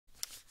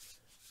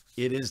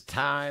It is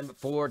time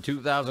for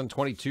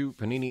 2022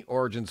 Panini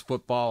Origins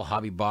Football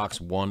Hobby Box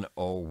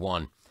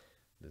 101.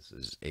 This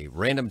is a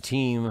random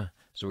team,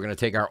 so we're going to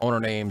take our owner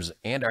names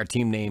and our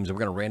team names, and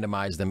we're going to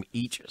randomize them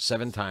each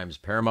 7 times,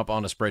 pair them up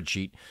on a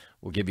spreadsheet.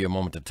 We'll give you a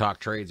moment to talk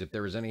trades if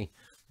there is any.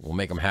 We'll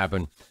make them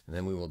happen, and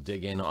then we will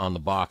dig in on the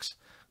box.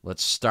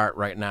 Let's start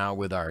right now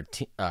with our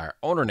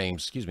owner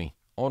names,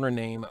 owner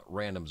name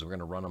randoms. We're going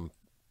to run them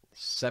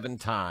 7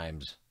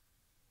 times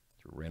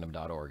through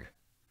random.org.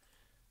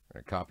 We're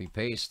going to copy,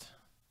 paste.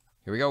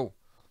 Here we go.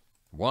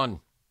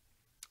 1,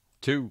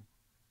 2.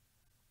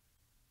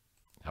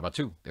 How about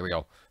 2? There we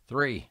go.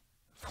 3,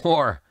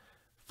 4,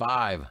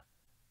 5,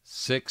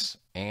 6,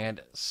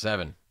 and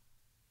 7.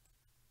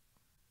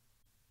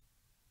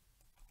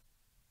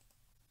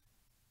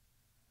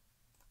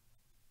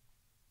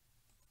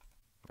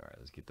 All right,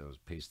 let's get those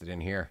pasted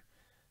in here.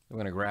 We're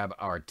going to grab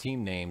our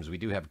team names. We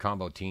do have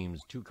combo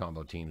teams, 2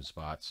 combo team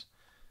spots.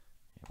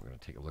 We're going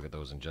to take a look at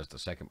those in just a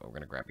second, but we're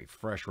going to grab a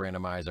fresh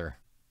randomizer.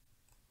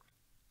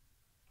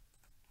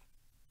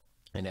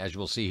 And as you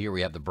will see here, we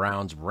have the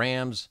Browns,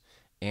 Rams,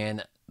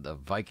 and the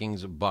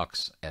Vikings,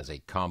 Bucks as a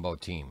combo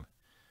team.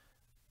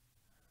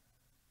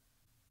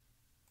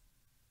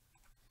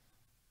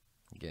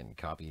 Again,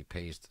 copy,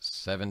 paste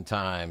 7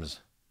 times.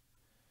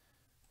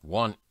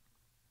 1,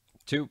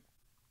 2,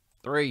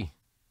 3,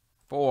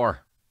 4,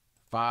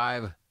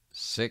 5,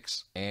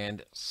 6,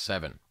 and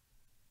 7.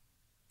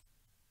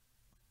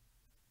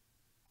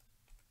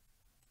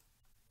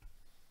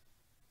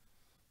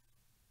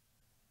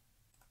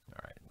 All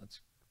right,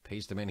 let's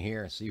paste them in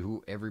here and see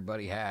who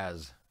everybody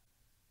has.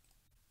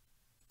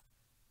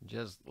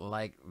 Just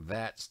like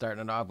that,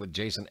 starting it off with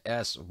Jason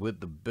S. with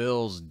the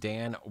Bills,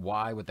 Dan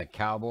Y. with the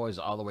Cowboys,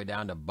 all the way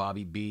down to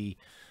Bobby B.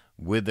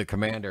 with the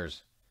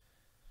Commanders.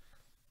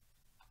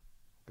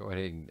 Go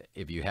ahead and,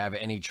 if you have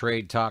any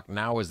trade talk,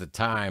 now is the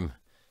time.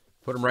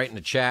 Put them right in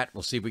the chat.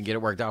 We'll see if we can get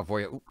it worked out for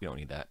you. Oop, you don't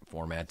need that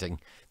formatting.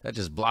 That's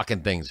just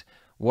blocking things.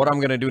 What I'm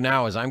going to do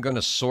now is I'm going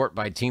to sort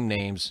by team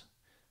names.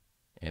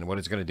 And what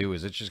it's going to do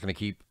is it's just going to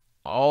keep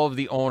all of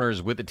the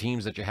owners with the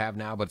teams that you have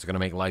now, but it's going to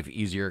make life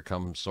easier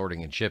come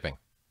sorting and shipping.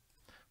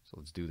 So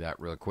let's do that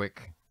real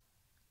quick.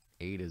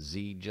 A to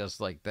Z,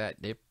 just like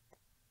that. Dip.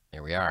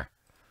 There we are.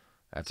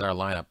 That's our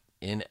lineup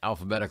in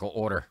alphabetical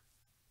order.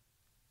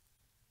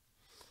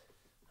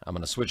 I'm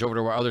going to switch over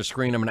to our other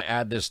screen. I'm going to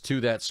add this to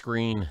that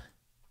screen.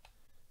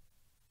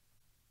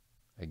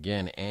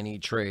 Again, any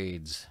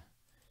trades,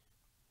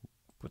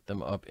 put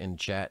them up in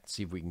chat.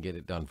 See if we can get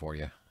it done for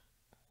you.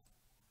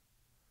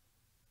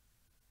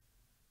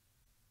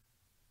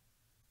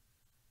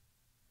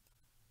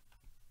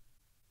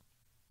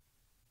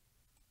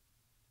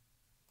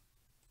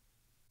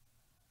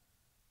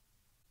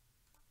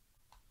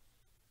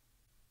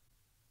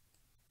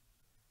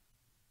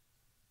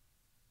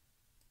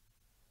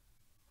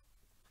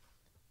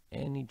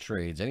 Any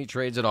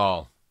trades at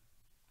all.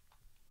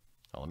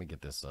 Oh, let me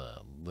get this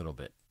a little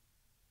bit.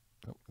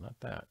 Nope, not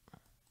that.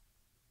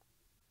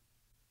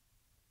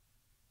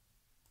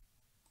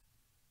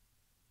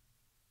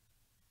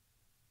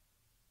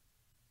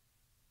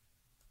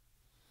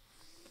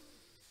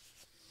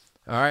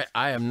 All right,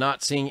 I am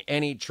not seeing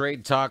any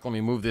trade talk. Let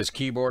me move this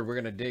keyboard. We're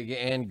going to dig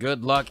in.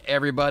 Good luck,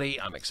 everybody.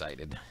 I'm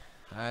excited.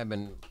 I've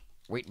been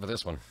waiting for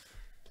this one.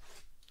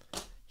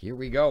 Here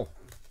we go.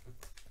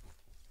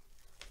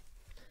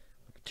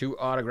 2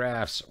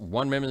 autographs,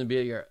 1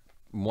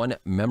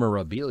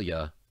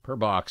 memorabilia per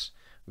box.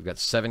 We've got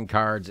 7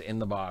 cards in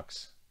the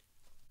box.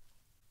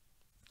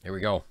 Here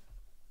we go.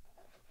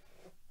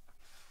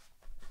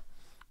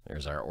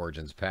 There's our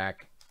Origins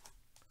pack.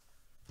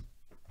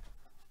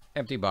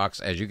 Empty box,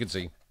 as you can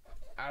see.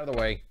 Out of the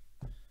way.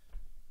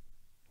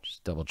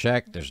 Just double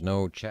check. There's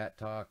no chat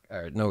talk,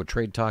 or no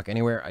trade talk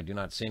anywhere. I do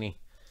not see any.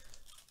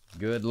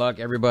 Good luck,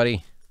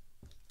 everybody.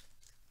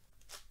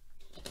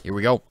 Here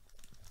we go.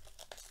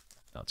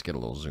 Let's get a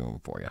little zoom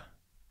for you.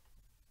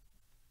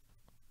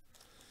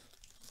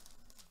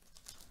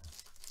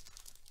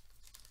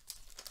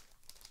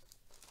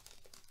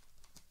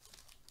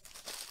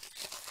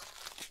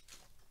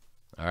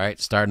 All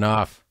right, starting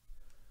off,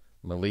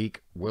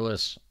 Malik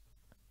Willis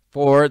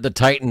for the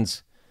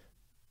Titans.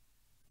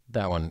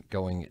 That one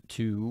going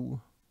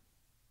to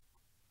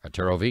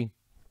Arturo V.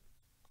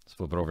 Let's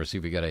flip it over, see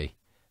if we got a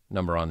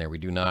number on there. We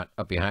do not.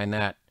 Up behind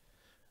that,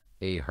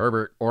 a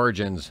Herbert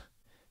Origins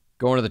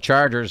going to the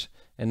Chargers,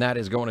 and that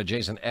is going to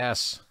Jason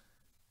S.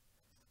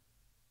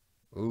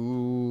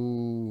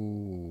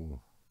 Ooh.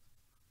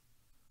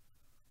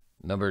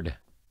 Numbered,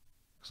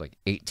 looks like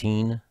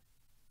 18.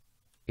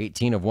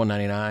 18 of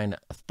 199,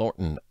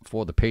 Thornton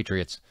for the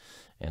Patriots.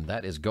 And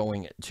that is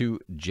going to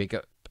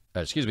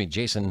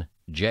Jason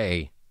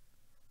J.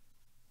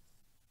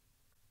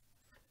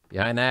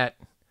 Behind that,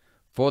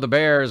 for the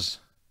Bears,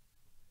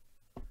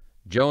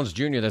 Jones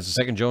Jr. That's the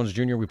second Jones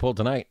Jr. we pulled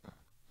tonight.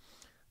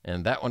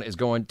 And that one is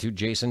going to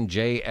Jason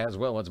J. as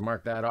well. Let's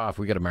mark that off.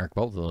 We got to mark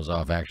both of those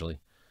off,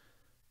 actually.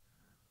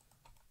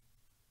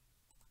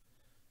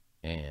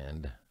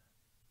 And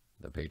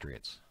the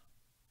Patriots.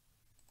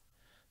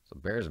 So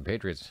Bears and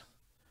Patriots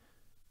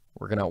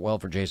Working out well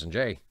for Jason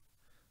J.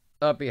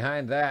 Up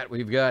behind that,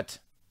 we've got,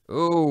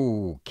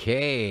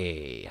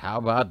 okay, how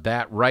about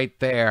that right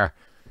there?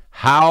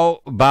 How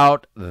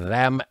about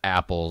them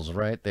apples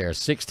right there?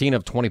 16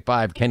 of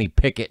 25, Kenny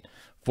Pickett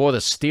for the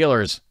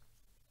Steelers.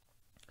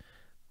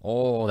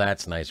 Oh,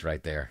 that's nice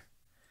right there.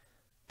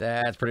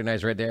 That's pretty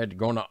nice right there.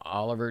 Going to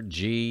Oliver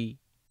G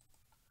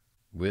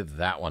with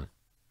that one.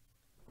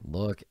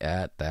 Look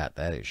at that.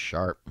 That is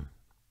sharp.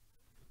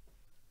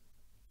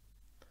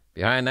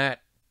 Behind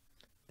that,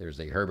 there's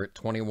a Herbert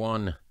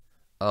 21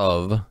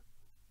 of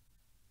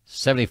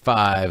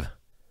 75.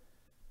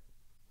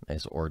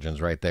 Nice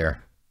Origins right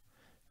there.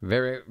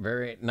 Very,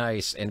 very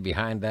nice. And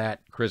behind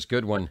that, Chris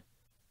Goodwin.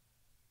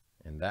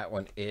 And that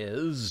one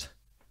is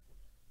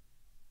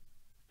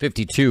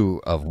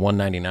 52 of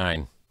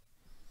 199.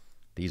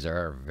 These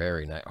are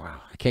very nice. Wow,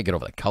 I can't get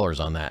over the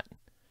colors on that.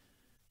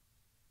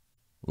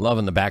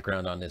 Loving the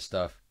background on this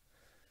stuff.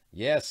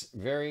 Yes,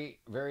 very,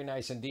 very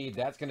nice indeed.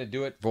 That's going to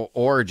do it for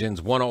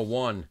Origins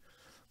 101.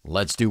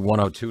 Let's do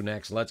 102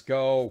 next. Let's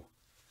go.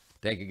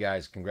 Thank you,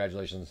 guys.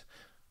 Congratulations.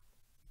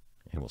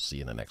 And we'll see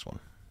you in the next one.